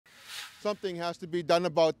Something has to be done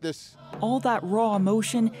about this. All that raw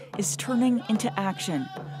emotion is turning into action.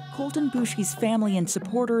 Colten Boushie's family and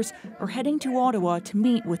supporters are heading to Ottawa to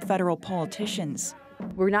meet with federal politicians.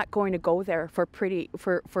 We're not going to go there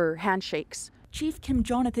for handshakes. Chief Kim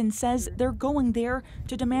Jonathan says they're going there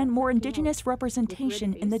to demand more Indigenous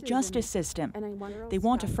representation in the justice system. They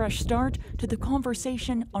want a fresh start to the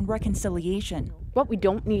conversation on reconciliation. What we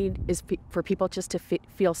don't need is for people just to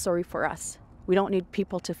feel sorry for us. We don't need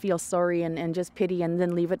people to feel sorry and just pity and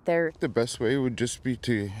then leave it there. The best way would just be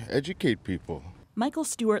to educate people. Michael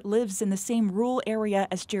Stewart lives in the same rural area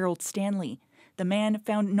as Gerald Stanley, the man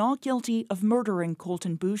found not guilty of murdering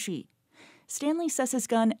Colten Boushie. Stanley says his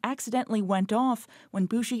gun accidentally went off when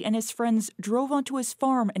Boushie and his friends drove onto his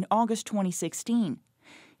farm in August 2016.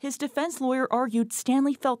 His defense lawyer argued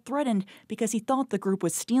Stanley felt threatened because he thought the group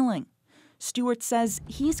was stealing. Stewart says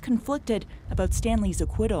he's conflicted about Stanley's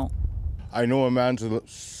acquittal. I know a man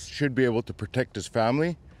should be able to protect his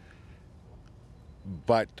family,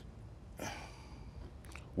 but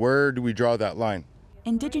where do we draw that line?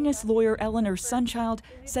 Indigenous lawyer Eleanor Sunchild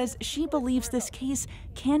says she believes this case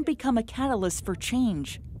can become a catalyst for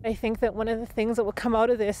change. I think that one of the things that will come out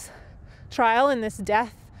of this trial and this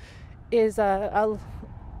death is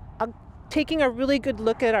taking a really good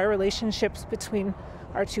look at our relationships between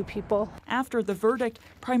our two people. After the verdict,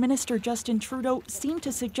 Prime Minister Justin Trudeau seemed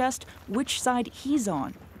to suggest which side he's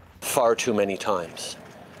on. Far too many times.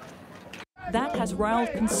 That has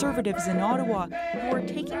riled Conservatives in Ottawa, who are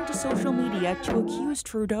taking to social media to accuse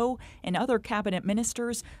Trudeau and other cabinet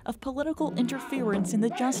ministers of political interference in the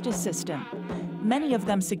justice system. Many of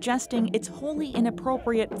them suggesting it's wholly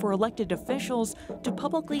inappropriate for elected officials to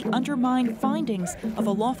publicly undermine findings of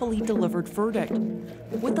a lawfully delivered verdict.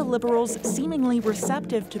 With the Liberals seemingly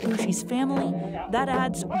receptive to Boushie's family, that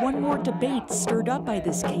adds one more debate stirred up by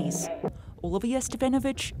this case. Olivia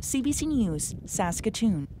Stefanovich, CBC News,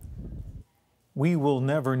 Saskatoon. We will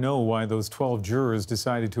never know why those 12 jurors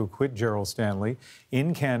decided to acquit Gerald Stanley.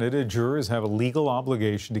 In Canada, jurors have a legal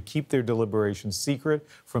obligation to keep their deliberations secret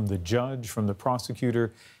from the judge, from the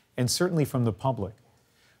prosecutor, and certainly from the public.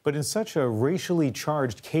 But in such a racially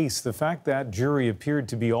charged case, the fact that jury appeared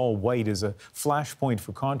to be all white is a flashpoint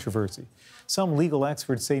for controversy. Some legal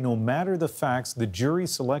experts say no matter the facts, the jury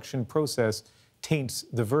selection process taints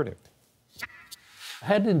the verdict.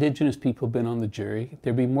 Had Indigenous people been on the jury,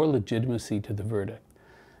 there'd be more legitimacy to the verdict.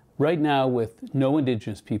 Right now, with no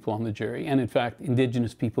Indigenous people on the jury, and in fact,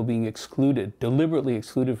 Indigenous people being excluded, deliberately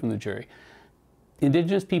excluded from the jury,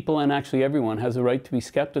 Indigenous people and actually everyone has a right to be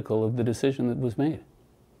skeptical of the decision that was made.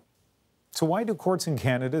 So why do courts in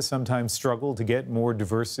Canada sometimes struggle to get more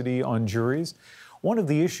diversity on juries? One of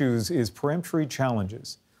the issues is peremptory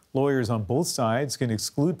challenges. Lawyers on both sides can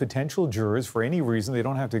exclude potential jurors for any reason. They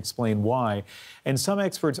don't have to explain why. And some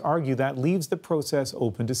experts argue that leaves the process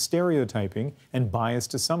open to stereotyping and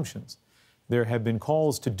biased assumptions. There have been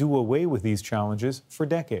calls to do away with these challenges for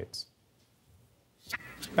decades.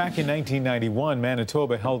 Back in 1991,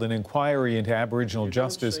 Manitoba held an inquiry into Aboriginal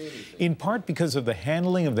justice, in part because of the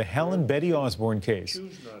handling of the Helen Betty Osborne case.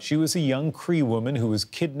 She was a young Cree woman who was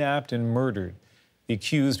kidnapped and murdered. The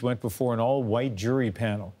accused went before an all-white jury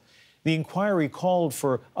panel. The inquiry called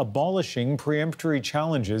for abolishing peremptory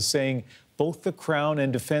challenges, saying both the Crown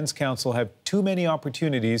and Defence Counsel have too many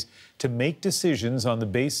opportunities to make decisions on the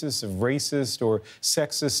basis of racist or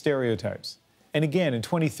sexist stereotypes. And again, in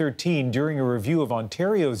 2013, during a review of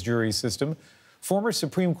Ontario's jury system, former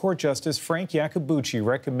Supreme Court Justice Frank Iacobucci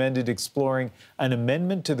recommended exploring an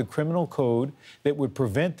amendment to the Criminal Code that would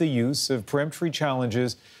prevent the use of peremptory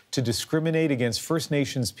challenges to discriminate against First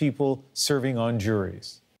Nations people serving on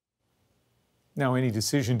juries. Now, any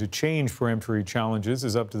decision to change peremptory challenges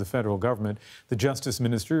is up to the federal government. The Justice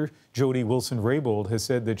Minister, Jody Wilson-Raybould, has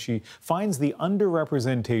said that she finds the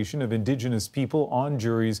underrepresentation of Indigenous people on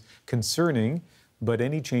juries concerning, but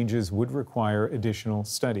any changes would require additional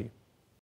study.